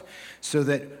himself? So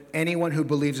that anyone who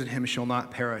believes in him shall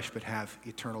not perish but have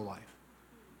eternal life.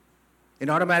 It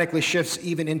automatically shifts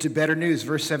even into better news.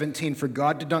 Verse 17, for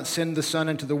God did not send the Son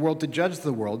into the world to judge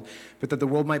the world, but that the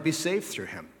world might be saved through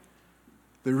him.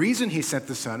 The reason he sent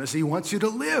the Son is he wants you to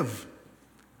live.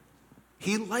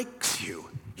 He likes you.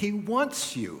 He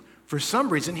wants you. For some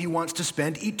reason, he wants to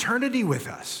spend eternity with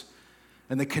us.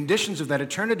 And the conditions of that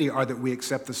eternity are that we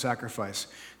accept the sacrifice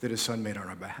that his Son made on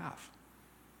our behalf.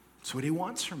 That's what he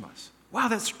wants from us. Wow,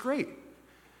 that's great.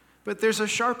 But there's a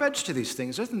sharp edge to these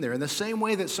things, isn't there? In the same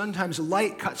way that sometimes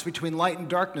light cuts between light and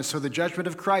darkness, so the judgment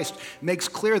of Christ makes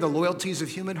clear the loyalties of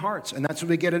human hearts. And that's what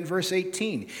we get in verse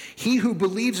 18. He who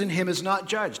believes in him is not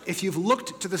judged. If you've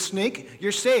looked to the snake,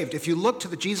 you're saved. If you look to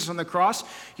the Jesus on the cross,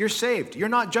 you're saved. You're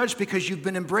not judged because you've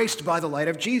been embraced by the light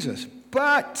of Jesus.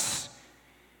 But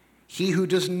he who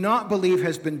does not believe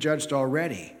has been judged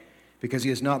already, because he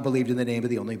has not believed in the name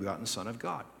of the only begotten Son of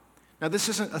God. Now, this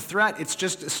isn't a threat. It's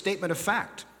just a statement of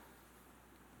fact.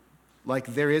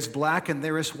 Like there is black and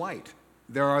there is white.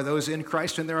 There are those in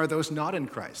Christ and there are those not in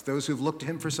Christ. Those who've looked to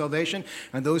him for salvation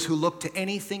and those who look to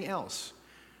anything else,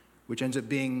 which ends up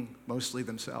being mostly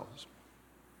themselves.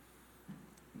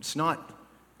 It's not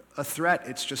a threat,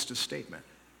 it's just a statement,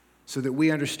 so that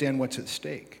we understand what's at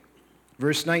stake.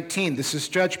 Verse 19, this is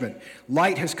judgment.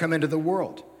 Light has come into the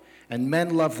world, and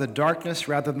men love the darkness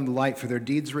rather than the light, for their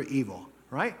deeds were evil.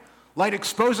 Right? Light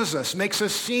exposes us, makes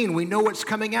us seen. We know what's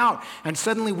coming out. And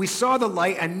suddenly we saw the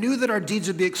light and knew that our deeds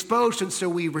would be exposed, and so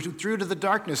we withdrew to the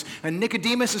darkness. And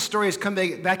Nicodemus' story has come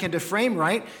back into frame,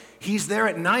 right? He's there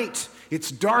at night.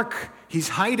 It's dark. He's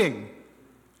hiding.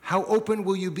 How open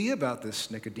will you be about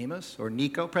this, Nicodemus? Or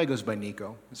Nico? Probably goes by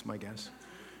Nico. That's my guess.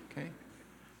 Okay?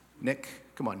 Nick.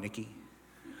 Come on, Nicky.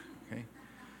 Okay?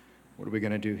 What are we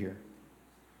going to do here?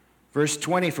 Verse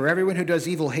 20, for everyone who does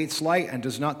evil hates light and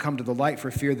does not come to the light for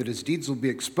fear that his deeds will be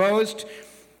exposed.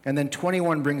 And then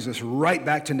 21 brings us right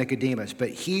back to Nicodemus. But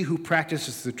he who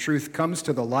practices the truth comes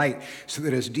to the light so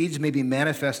that his deeds may be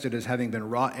manifested as having been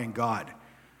wrought in God.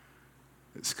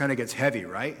 This kind of gets heavy,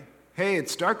 right? Hey,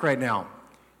 it's dark right now.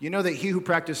 You know that he who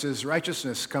practices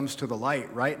righteousness comes to the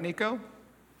light, right, Nico?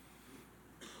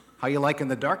 How you liking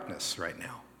the darkness right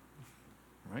now?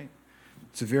 Right?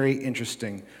 It's a very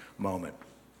interesting moment.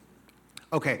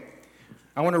 Okay,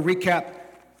 I want to recap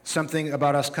something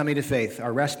about us coming to faith,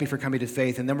 our recipe for coming to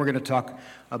faith, and then we're going to talk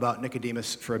about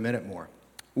Nicodemus for a minute more.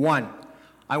 1,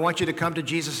 I want you to come to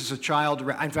Jesus as a child.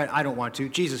 In fact, I don't want to.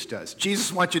 Jesus does.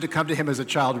 Jesus wants you to come to him as a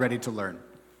child ready to learn.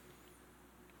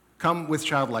 Come with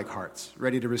childlike hearts,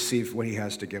 ready to receive what he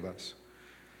has to give us.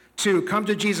 2, come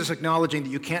to Jesus acknowledging that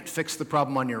you can't fix the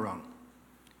problem on your own.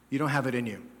 You don't have it in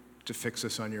you to fix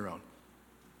this on your own.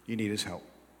 You need his help.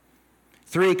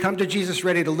 3, come to Jesus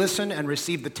ready to listen and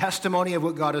receive the testimony of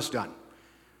what God has done.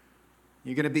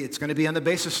 It's going to be on the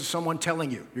basis of someone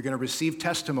telling you. You're going to receive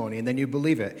testimony, and then you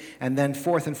believe it. And then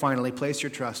 4th and finally, place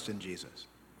your trust in Jesus.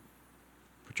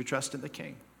 Put your trust in the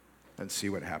King and see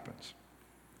what happens.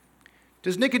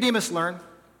 Does Nicodemus learn?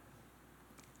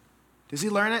 Does he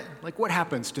learn it? Like, what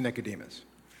happens to Nicodemus?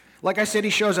 Like I said, he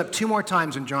shows up 2 more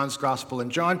times in John's gospel. In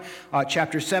John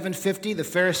chapter 7:50, the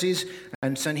Pharisees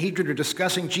and Sanhedrin are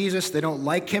discussing Jesus. They don't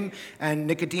like him, and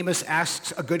Nicodemus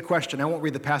asks a good question. I won't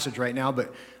read the passage right now,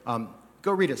 but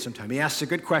go read it sometime. He asks a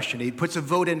good question. He puts a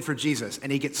vote in for Jesus,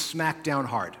 and he gets smacked down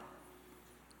hard.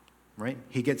 Right?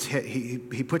 He gets hit. He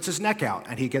puts his neck out,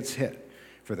 and he gets hit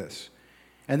for this.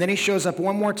 And then he shows up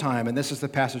one more time, and this is the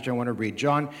passage I want to read.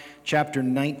 John chapter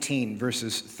 19,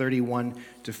 verses 31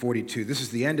 to 42. This is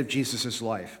the end of Jesus'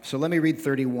 life. So let me read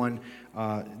 31.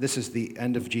 This is the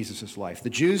end of Jesus' life. The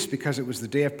Jews, because it was the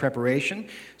day of preparation,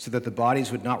 so that the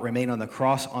bodies would not remain on the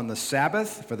cross on the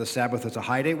Sabbath, for the Sabbath is a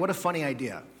high day. What a funny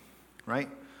idea, right?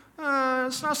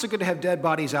 It's not so good to have dead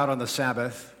bodies out on the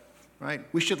Sabbath, right?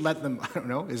 We should let them, I don't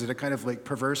know, is it a kind of like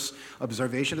perverse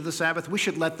observation of the Sabbath? We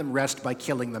should let them rest by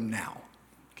killing them now.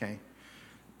 Okay?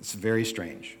 It's very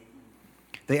strange.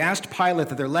 They asked Pilate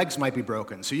that their legs might be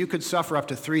broken, so you could suffer up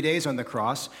to 3 days on the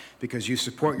cross because you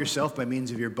support yourself by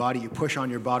means of your body. You push on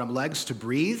your bottom legs to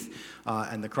breathe,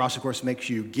 and the cross, of course, makes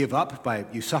you give up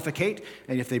you suffocate.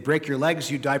 And if they break your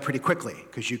legs, you die pretty quickly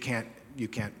because you can't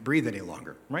breathe any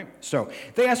longer, right? So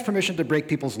they asked permission to break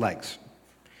people's legs.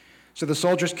 So the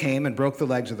soldiers came and broke the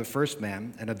legs of the first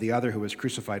man and of the other who was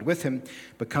crucified with him.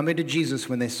 But coming to Jesus,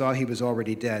 when they saw he was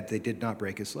already dead, they did not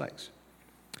break his legs.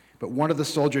 But one of the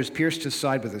soldiers pierced his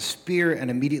side with a spear, and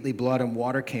immediately blood and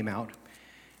water came out.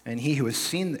 And he who has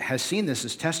seen this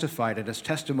has testified, and his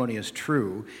testimony is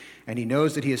true, and he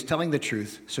knows that he is telling the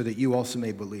truth, so that you also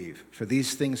may believe. For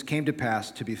these things came to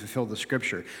pass to be fulfilled the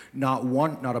scripture. Not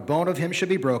a bone of him should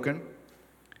be broken.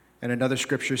 And another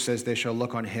scripture says, they shall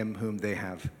look on him whom they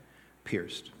have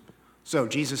pierced. So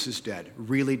Jesus is dead,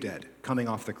 really dead, coming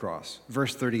off the cross.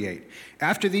 Verse 38.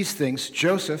 After these things,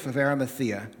 Joseph of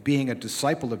Arimathea, being a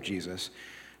disciple of Jesus,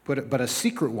 but a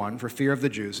secret one for fear of the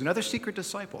Jews, another secret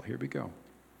disciple, here we go,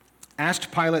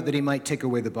 asked Pilate that he might take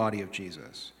away the body of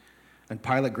Jesus. And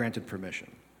Pilate granted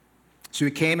permission. So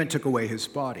he came and took away his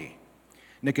body.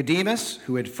 Nicodemus,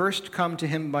 who had first come to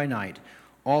him by night,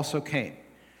 also came,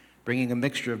 bringing a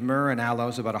mixture of myrrh and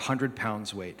aloes, about 100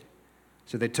 pounds weight.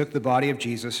 So they took the body of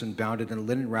Jesus and bound it in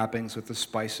linen wrappings with the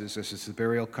spices, as is the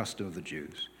burial custom of the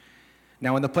Jews.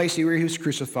 Now in the place where he was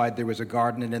crucified there was a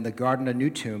garden, and in the garden a new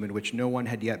tomb in which no one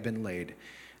had yet been laid.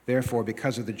 Therefore,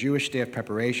 because of the Jewish day of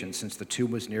preparation, since the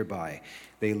tomb was nearby,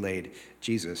 they laid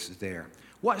Jesus there.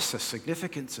 What's the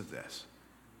significance of this?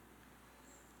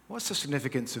 What's the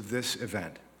significance of this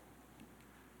event?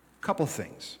 A couple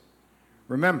things.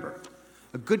 Remember,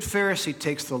 a good Pharisee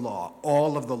takes the law,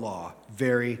 all of the law,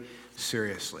 very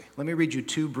seriously. Let me read you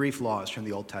 2 brief laws from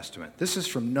the Old Testament. This is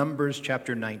from Numbers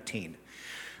chapter 19.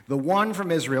 The one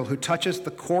from Israel who touches the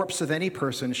corpse of any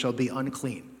person shall be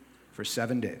unclean for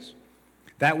 7 days.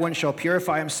 That one shall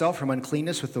purify himself from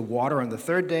uncleanness with the water on the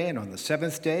 3rd day and on the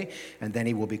 7th day, and then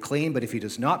he will be clean. But if he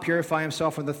does not purify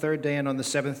himself on the 3rd day and on the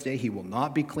 7th day, he will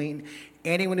not be clean.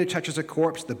 Anyone who touches a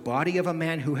corpse, the body of a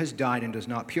man who has died, and does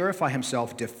not purify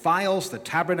himself, defiles the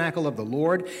tabernacle of the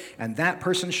Lord, and that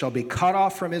person shall be cut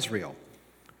off from Israel.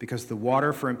 Because the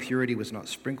water for impurity was not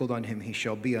sprinkled on him, he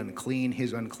shall be unclean.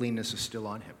 His uncleanness is still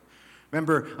on him.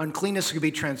 Remember, uncleanness could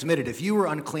be transmitted. If you were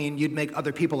unclean, you'd make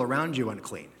other people around you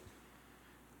unclean.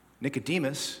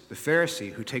 Nicodemus, the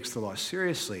Pharisee who takes the law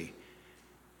seriously,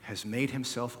 has made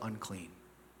himself unclean.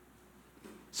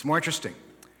 It's more interesting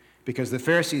because the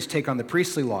Pharisees take on the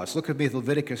priestly laws. Look at me,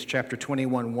 Leviticus chapter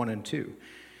 21, 1 and 2.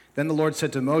 Then the Lord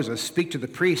said to Moses, speak to the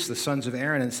priests, the sons of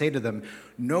Aaron, and say to them,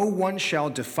 no one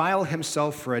shall defile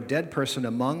himself for a dead person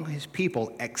among his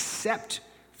people except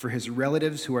for his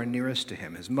relatives who are nearest to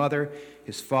him, his mother,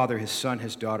 his father, his son,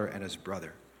 his daughter, and his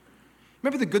brother.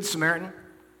 Remember the Good Samaritan?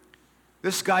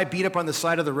 This guy beat up on the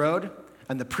side of the road,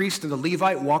 and the priest and the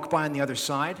Levite walk by on the other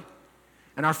side.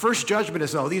 And our first judgment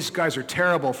is, oh, these guys are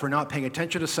terrible for not paying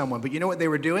attention to someone. But you know what they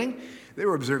were doing? They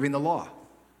were observing the law.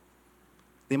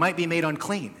 They might be made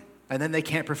unclean, and then they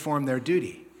can't perform their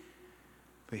duty.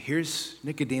 But here's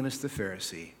Nicodemus the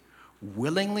Pharisee,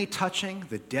 willingly touching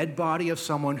the dead body of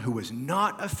someone who was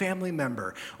not a family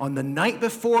member on the night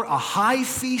before a high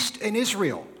feast in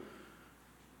Israel,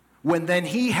 when then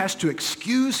he has to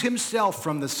excuse himself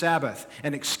from the Sabbath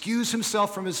and excuse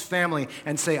himself from his family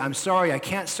and say, I'm sorry, I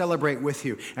can't celebrate with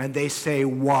you. And they say,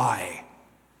 why?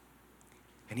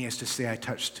 And he has to say, I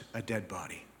touched a dead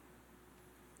body.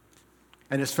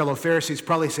 And his fellow Pharisees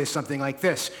probably say something like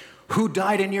this, who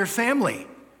died in your family?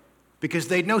 Because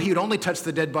they'd know he would only touch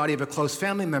the dead body of a close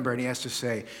family member, and he has to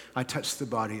say, I touched the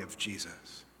body of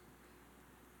Jesus.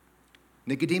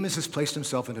 Nicodemus has placed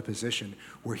himself in a position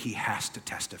where he has to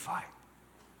testify.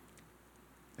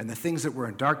 And the things that were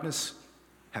in darkness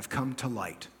have come to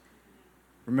light.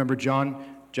 Remember John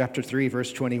chapter 3,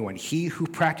 verse 21. He who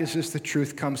practices the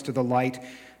truth comes to the light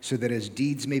so that his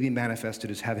deeds may be manifested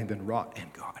as having been wrought in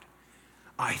God.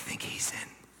 I think he's in.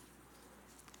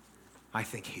 I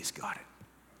think he's got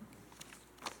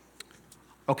it.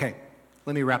 Okay,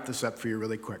 let me wrap this up for you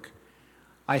really quick.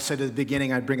 I said at the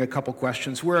beginning I'd bring a couple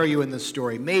questions. Where are you in this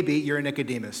story? Maybe you're a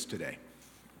Nicodemus today.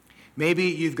 Maybe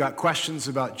you've got questions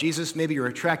about Jesus. Maybe you're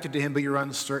attracted to him, but you're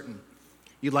uncertain.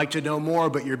 You'd like to know more,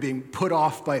 but you're being put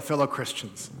off by fellow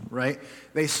Christians, right?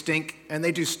 They stink, and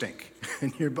they do stink,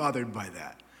 and you're bothered by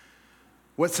that.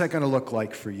 What's that going to look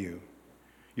like for you?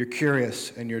 You're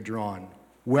curious and you're drawn.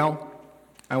 Well,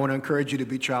 I want to encourage you to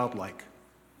be childlike.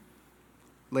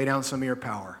 Lay down some of your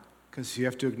power, because you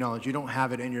have to acknowledge you don't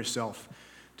have it in yourself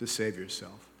to save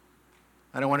yourself.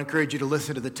 And I want to encourage you to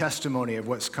listen to the testimony of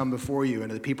what's come before you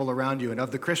and of the people around you and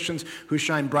of the Christians who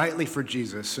shine brightly for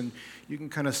Jesus. And you can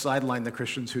kind of sideline the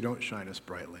Christians who don't shine as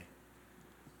brightly.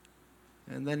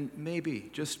 And then maybe,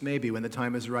 just maybe, when the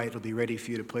time is right, it'll be ready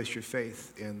for you to place your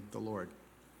faith in the Lord.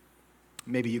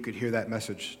 Maybe you could hear that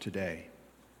message today.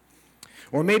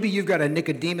 Or maybe you've got a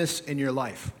Nicodemus in your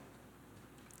life.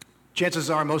 Chances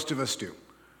are most of us do.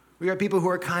 We got people who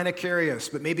are kind of curious,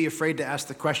 but maybe afraid to ask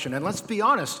the question. And let's be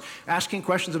honest, asking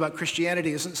questions about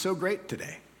Christianity isn't so great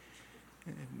today.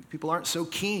 People aren't so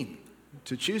keen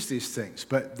to choose these things,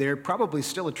 but they're probably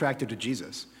still attracted to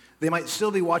Jesus. They might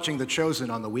still be watching The Chosen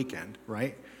on the weekend,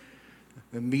 right?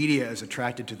 The media is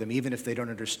attracted to them, even if they don't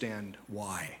understand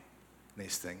why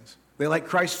these things. They like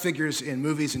Christ figures in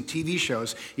movies and TV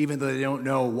shows, even though they don't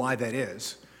know why that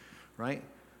is, right?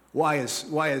 Why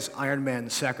is Iron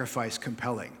Man's sacrifice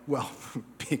compelling? Well,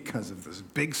 because of this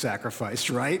big sacrifice,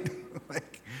 right?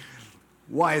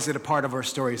 Why is it a part of our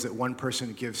stories that one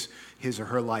person gives his or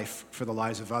her life for the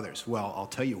lives of others? Well, I'll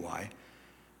tell you why.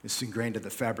 It's ingrained in the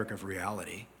fabric of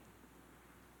reality.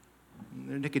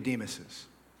 They're Nicodemuses,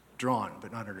 drawn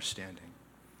but not understanding.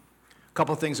 A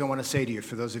couple things I want to say to you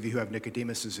for those of you who have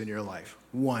Nicodemuses in your life.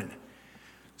 One,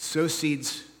 sow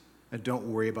seeds and don't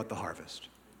worry about the harvest.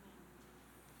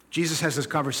 Jesus has this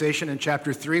conversation in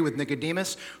chapter 3 with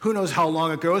Nicodemus. Who knows how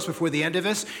long it goes before the end of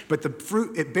this, but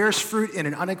it bears fruit in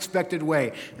an unexpected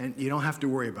way, and you don't have to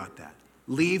worry about that.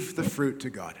 Leave the fruit to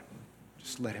God.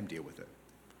 Just let him deal with it,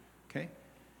 okay?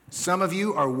 Some of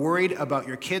you are worried about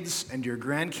your kids and your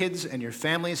grandkids and your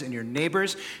families and your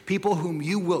neighbors, people whom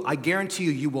I guarantee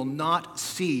you will not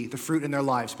see the fruit in their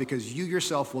lives because you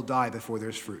yourself will die before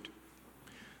there's fruit.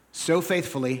 Sow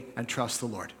faithfully and trust the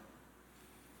Lord.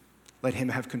 Let him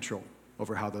have control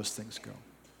over how those things go,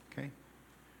 okay?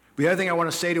 The other thing I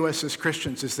want to say to us as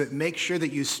Christians is that make sure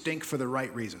that you stink for the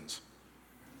right reasons,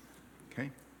 okay?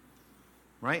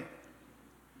 Right?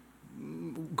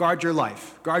 Guard your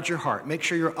life. Guard your heart. Make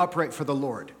sure you're upright for the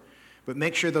Lord, but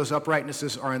make sure those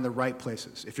uprightnesses are in the right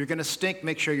places. If you're going to stink,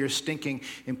 make sure you're stinking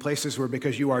in places where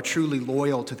because you are truly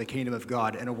loyal to the kingdom of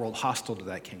God in a world hostile to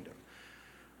that kingdom,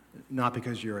 not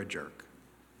because you're a jerk.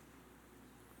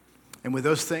 And with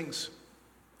those things,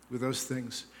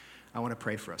 I want to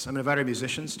pray for us. I'm going to invite our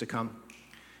musicians to come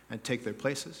and take their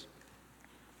places.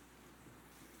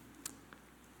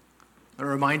 I want to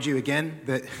remind you again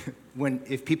that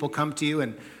if people come to you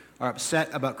and are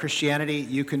upset about Christianity,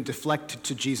 you can deflect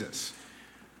to Jesus.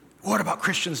 What about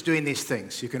Christians doing these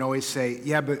things? You can always say,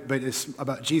 yeah, but it's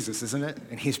about Jesus, isn't it?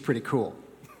 And he's pretty cool.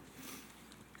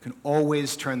 You can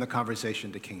always turn the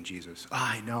conversation to King Jesus.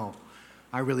 I know.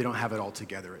 I really don't have it all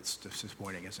together. It's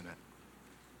disappointing, isn't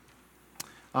it?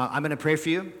 I'm going to pray for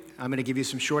you. I'm going to give you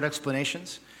some short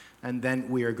explanations, and then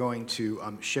we are going to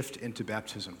shift into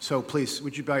baptism. So please,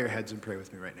 would you bow your heads and pray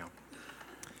with me right now?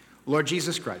 Lord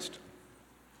Jesus Christ,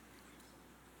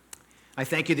 I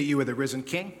thank you that you are the risen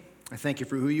King. I thank you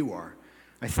for who you are.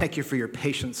 I thank you for your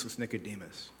patience with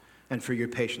Nicodemus and for your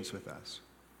patience with us.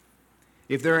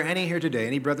 If there are any here today,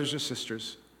 any brothers or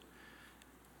sisters,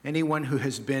 anyone who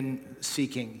has been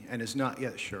seeking and is not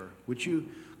yet sure, would you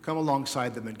come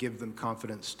alongside them and give them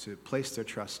confidence to place their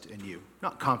trust in you?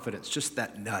 Not confidence, just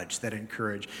that nudge, that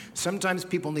encourage. Sometimes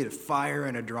people need a fire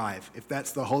and a drive. If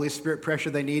that's the Holy Spirit pressure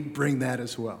they need, bring that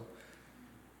as well.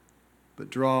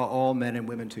 But draw all men and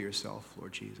women to yourself,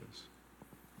 Lord Jesus.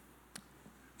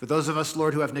 For those of us,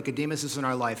 Lord, who have Nicodemuses in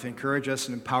our life, encourage us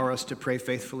and empower us to pray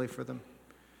faithfully for them,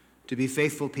 to be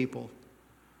faithful people,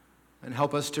 and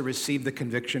help us to receive the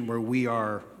conviction where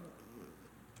we're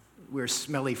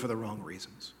smelly for the wrong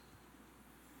reasons,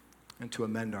 and to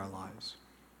amend our lives.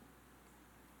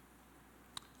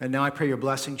 And now I pray your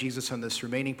blessing, Jesus, on this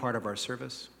remaining part of our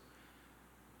service.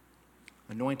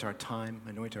 Anoint our time,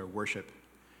 anoint our worship,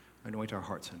 anoint our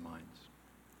hearts and minds.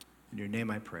 In your name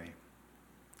I pray,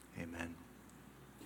 amen.